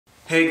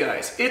Hey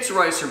guys, it's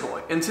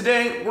ERBOI, and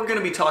today we're going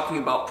to be talking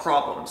about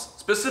problems,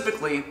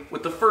 specifically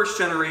with the first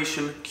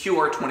generation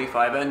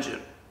QR25 engine.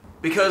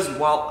 Because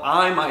while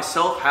I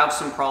myself have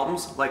some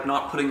problems, like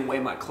not putting away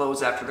my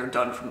clothes after they're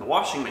done from the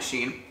washing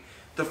machine,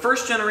 the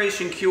first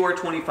generation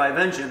QR25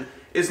 engine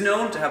is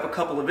known to have a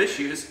couple of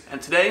issues,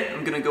 and today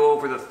I'm going to go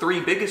over the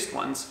three biggest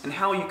ones and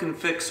how you can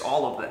fix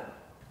all of them.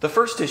 The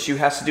first issue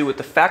has to do with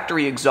the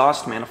factory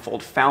exhaust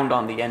manifold found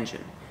on the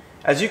engine.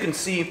 As you can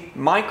see,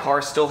 my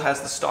car still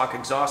has the stock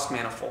exhaust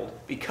manifold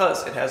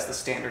because it has the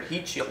standard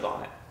heat shield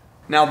on it.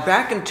 Now,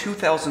 back in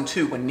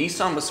 2002, when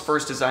Nissan was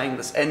first designing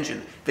this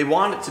engine, they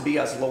wanted it to be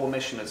as low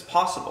emission as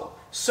possible.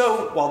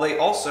 So, while they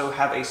also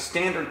have a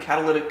standard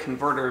catalytic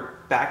converter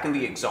back in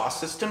the exhaust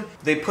system,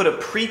 they put a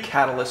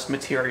pre-catalyst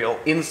material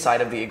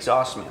inside of the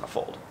exhaust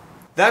manifold.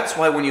 That's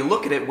why when you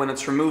look at it when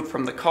it's removed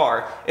from the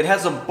car, it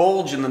has a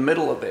bulge in the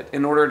middle of it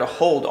in order to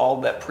hold all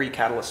of that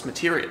pre-catalyst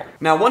material.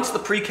 Now, once the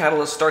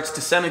pre-catalyst starts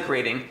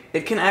disintegrating,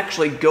 it can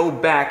actually go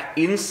back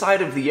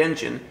inside of the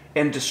engine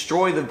and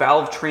destroy the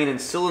valve train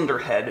and cylinder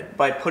head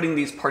by putting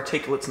these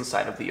particulates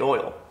inside of the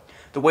oil.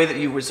 The way that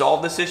you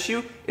resolve this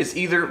issue is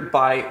either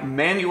by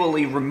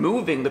manually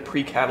removing the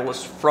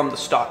pre-catalyst from the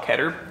stock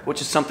header,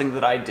 which is something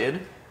that I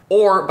did,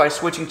 or by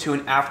switching to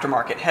an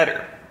aftermarket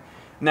header.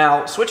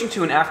 Now, switching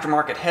to an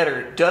aftermarket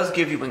header does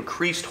give you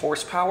increased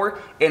horsepower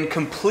and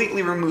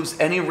completely removes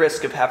any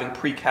risk of having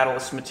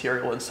pre-catalyst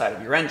material inside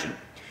of your engine.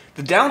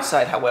 The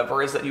downside,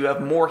 however, is that you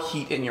have more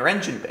heat in your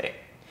engine bay.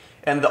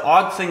 And the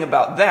odd thing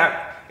about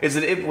that is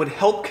that it would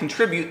help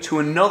contribute to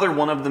another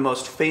one of the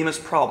most famous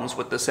problems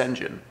with this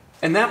engine.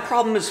 And that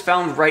problem is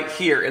found right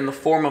here in the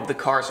form of the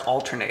car's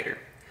alternator.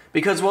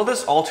 Because while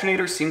this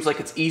alternator seems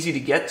like it's easy to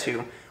get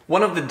to,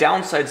 one of the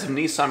downsides of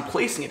Nissan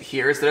placing it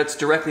here is that it's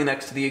directly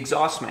next to the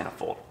exhaust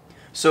manifold.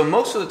 So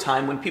most of the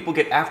time when people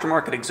get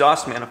aftermarket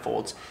exhaust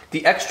manifolds,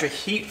 the extra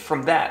heat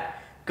from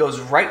that goes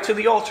right to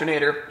the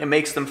alternator and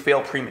makes them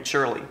fail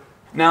prematurely.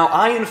 Now,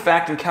 I in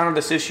fact encountered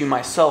this issue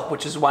myself,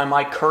 which is why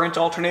my current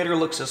alternator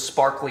looks as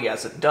sparkly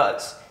as it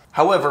does.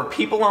 However,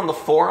 people on the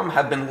forum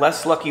have been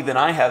less lucky than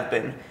I have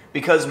been,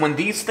 because when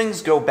these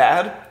things go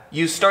bad,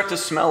 you start to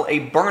smell a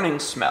burning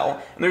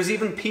smell, and there's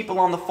even people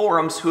on the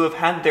forums who have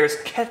had theirs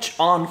catch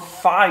on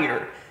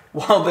fire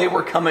while they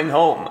were coming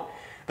home.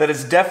 That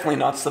is definitely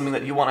not something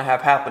that you want to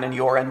have happen in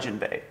your engine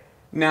bay.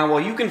 Now, while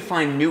you can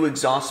find new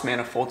exhaust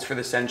manifolds for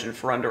this engine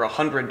for under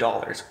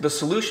 $100, the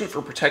solution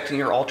for protecting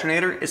your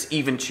alternator is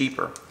even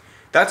cheaper.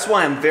 That's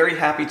why I'm very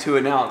happy to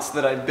announce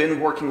that I've been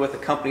working with a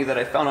company that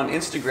I found on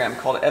Instagram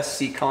called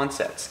SC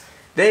Concepts.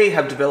 They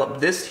have developed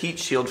this heat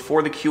shield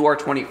for the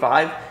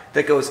QR25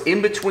 that goes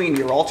in between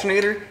your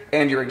alternator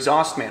and your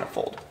exhaust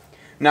manifold.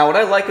 Now, what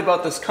I like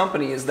about this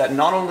company is that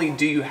not only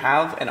do you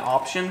have an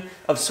option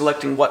of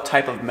selecting what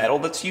type of metal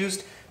that's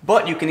used,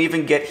 but you can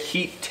even get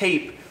heat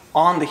tape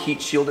on the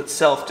heat shield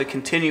itself to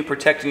continue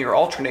protecting your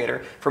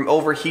alternator from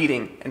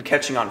overheating and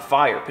catching on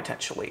fire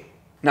potentially.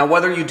 Now,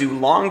 whether you do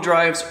long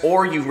drives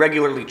or you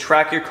regularly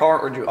track your car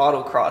or do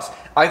autocross,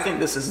 I think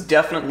this is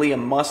definitely a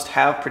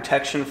must-have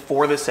protection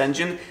for this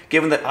engine,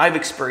 given that I've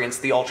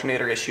experienced the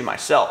alternator issue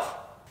myself.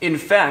 In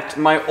fact,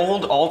 my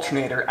old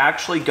alternator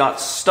actually got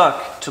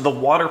stuck to the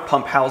water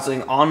pump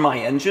housing on my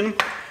engine,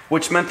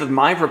 which meant that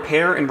my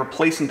repair and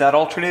replacing that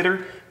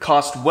alternator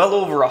cost well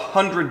over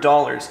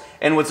 $100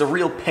 and was a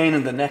real pain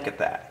in the neck at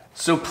that.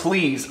 So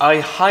please,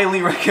 I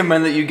highly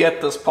recommend that you get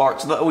this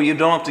part so that way you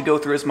don't have to go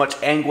through as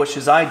much anguish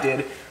as I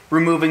did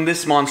removing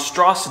this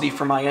monstrosity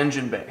from my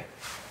engine bay.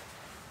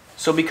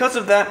 So because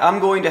of that, I'm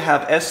going to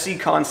have SC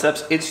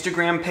Concepts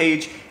Instagram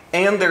page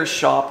and their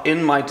shop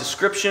in my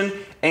description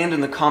and in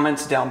the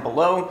comments down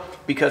below,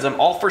 because I'm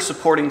all for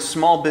supporting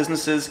small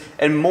businesses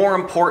and, more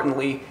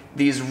importantly,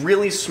 these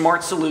really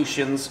smart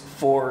solutions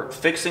for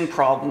fixing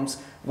problems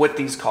with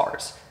these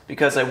cars.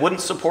 Because I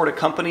wouldn't support a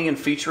company and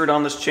feature it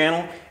on this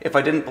channel if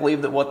I didn't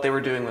believe that what they were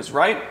doing was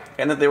right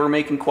and that they were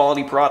making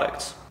quality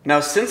products.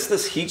 Now, since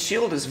this heat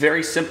shield is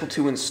very simple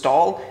to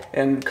install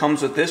and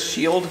comes with this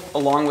shield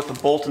along with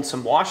the bolt and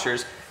some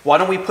washers, why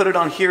don't we put it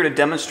on here to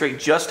demonstrate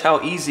just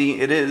how easy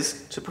it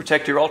is to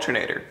protect your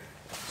alternator.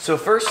 So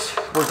first,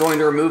 we're going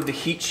to remove the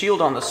heat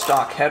shield on the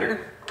stock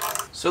header.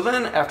 So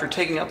then, after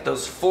taking out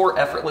those 4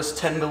 effortless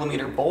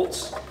 10mm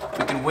bolts,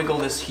 we can wiggle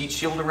this heat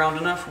shield around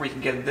enough where we can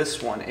get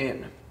this one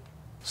in.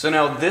 So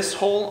now this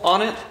hole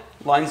on it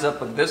lines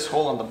up with this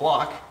hole on the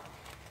block,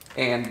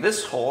 and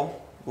this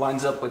hole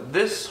lines up with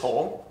this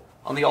hole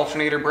on the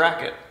alternator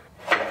bracket.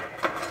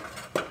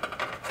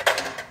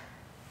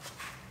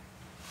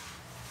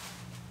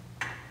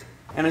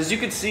 And as you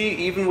can see,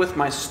 even with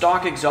my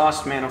stock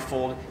exhaust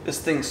manifold, this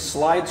thing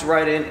slides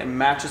right in and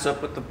matches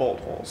up with the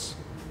bolt holes.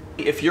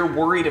 If you're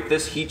worried if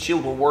this heat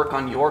shield will work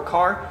on your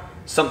car,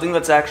 something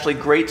that's actually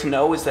great to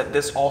know is that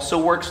this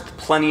also works with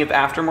plenty of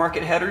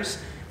aftermarket headers,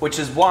 which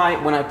is why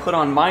when I put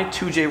on my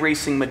 2J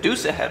Racing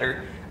Medusa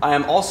header, I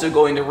am also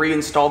going to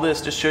reinstall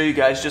this to show you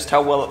guys just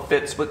how well it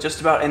fits with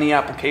just about any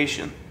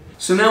application.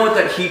 So now with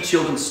that heat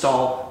shield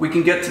installed, we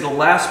can get to the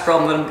last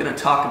problem that I'm going to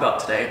talk about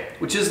today,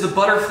 which is the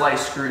butterfly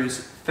screws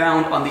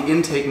found on the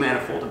intake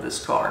manifold of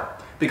this car.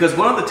 Because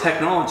one of the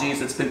technologies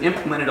that's been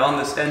implemented on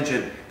this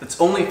engine that's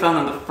only found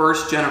on the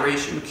first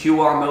generation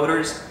QR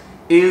motors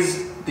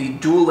is the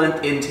dual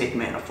length intake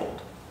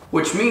manifold.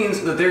 Which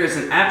means that there is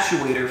an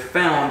actuator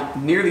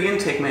found near the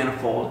intake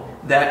manifold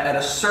that at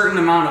a certain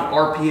amount of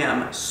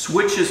RPM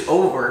switches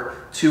over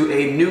to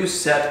a new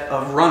set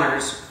of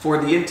runners for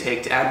the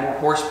intake to add more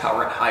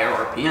horsepower at higher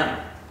RPM.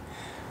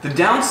 The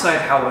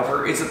downside,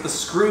 however, is that the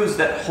screws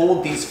that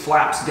hold these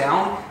flaps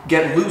down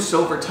get loose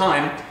over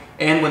time,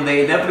 and when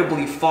they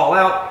inevitably fall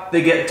out,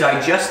 they get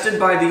digested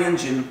by the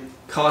engine,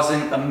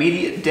 causing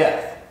immediate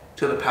death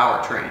to the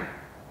powertrain.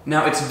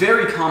 Now, it's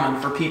very common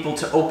for people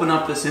to open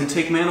up this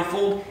intake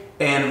manifold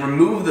and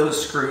remove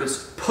those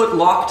screws, put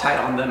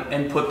Loctite on them,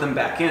 and put them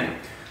back in.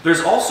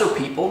 There's also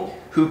people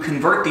who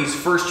convert these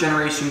first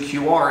generation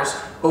QRs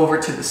over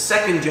to the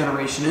second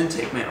generation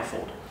intake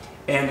manifold.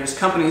 And there's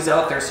companies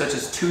out there such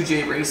as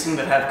 2J Racing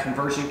that have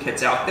conversion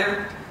kits out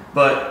there,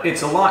 but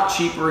it's a lot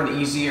cheaper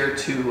and easier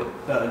to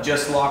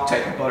just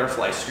Loctite the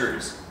butterfly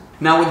screws.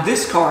 Now with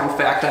this car, in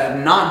fact, I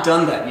have not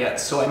done that yet,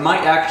 so I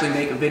might actually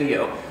make a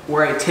video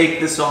where I take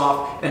this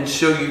off and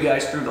show you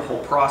guys through the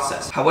whole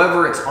process.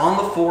 However, it's on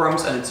the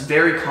forums and it's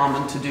very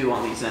common to do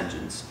on these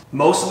engines.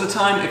 Most of the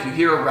time, if you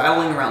hear a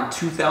rattling around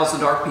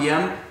 2000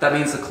 RPM, that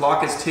means the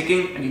clock is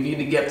ticking and you need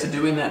to get to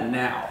doing that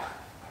now.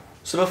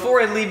 So before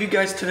I leave you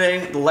guys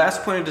today, the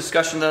last point of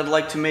discussion that I'd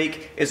like to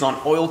make is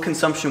on oil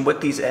consumption with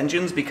these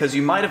engines, because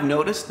you might have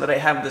noticed that I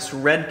have this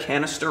red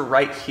canister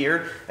right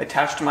here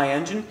attached to my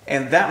engine,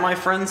 and that, my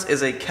friends,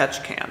 is a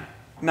catch can.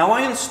 Now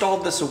I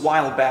installed this a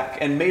while back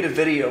and made a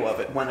video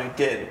of it when I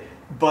did,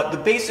 but the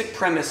basic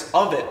premise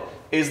of it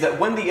is that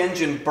when the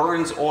engine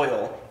burns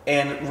oil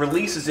and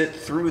releases it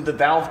through the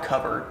valve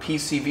cover,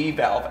 PCV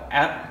valve,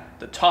 at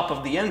the top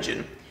of the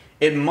engine,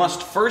 it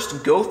must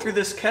first go through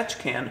this catch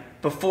can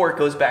before it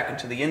goes back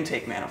into the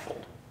intake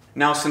manifold.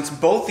 Now, since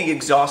both the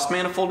exhaust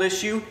manifold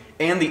issue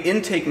and the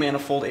intake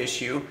manifold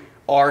issue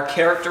are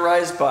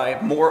characterized by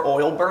more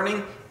oil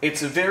burning,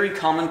 it's a very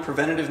common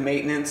preventative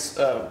maintenance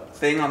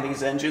thing on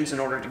these engines in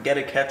order to get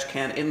a catch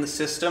can in the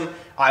system.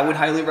 I would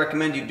highly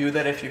recommend you do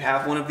that if you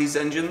have one of these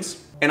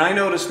engines. And I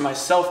noticed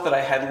myself that I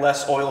had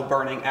less oil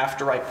burning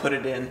after I put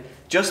it in,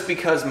 just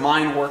because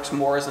mine works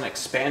more as an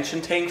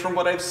expansion tank from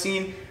what I've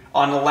seen,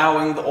 on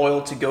allowing the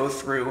oil to go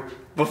through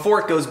before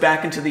it goes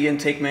back into the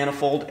intake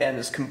manifold and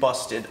is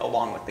combusted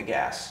along with the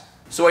gas.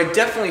 So I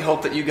definitely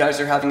hope that you guys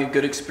are having a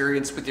good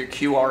experience with your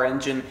QR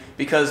engine,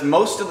 because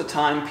most of the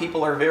time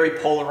people are very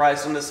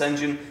polarized on this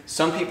engine.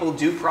 Some people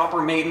do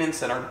proper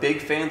maintenance and are big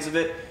fans of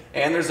it,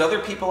 and there's other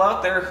people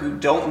out there who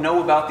don't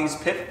know about these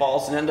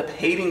pitfalls and end up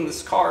hating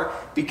this car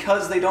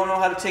because they don't know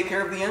how to take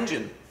care of the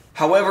engine.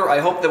 However,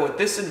 I hope that with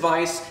this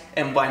advice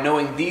and by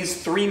knowing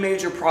these 3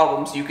 major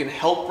problems, you can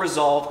help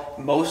resolve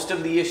most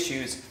of the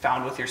issues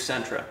found with your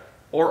Sentra,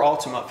 or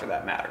Altima for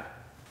that matter.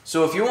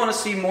 So if you want to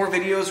see more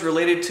videos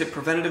related to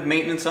preventative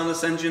maintenance on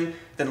this engine,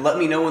 then let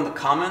me know in the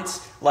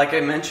comments. Like I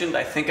mentioned,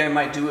 I think I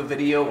might do a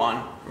video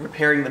on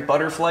repairing the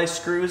butterfly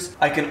screws.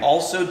 I can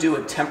also do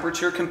a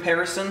temperature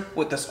comparison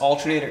with this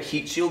alternator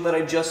heat shield that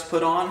I just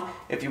put on,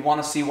 if you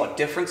want to see what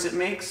difference it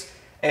makes.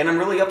 And I'm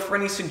really up for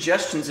any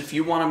suggestions if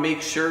you want to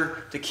make sure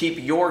to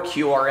keep your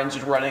QR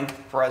engine running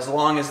for as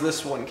long as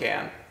this one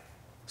can.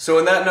 So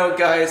on that note,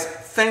 guys,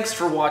 thanks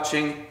for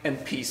watching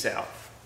and peace out.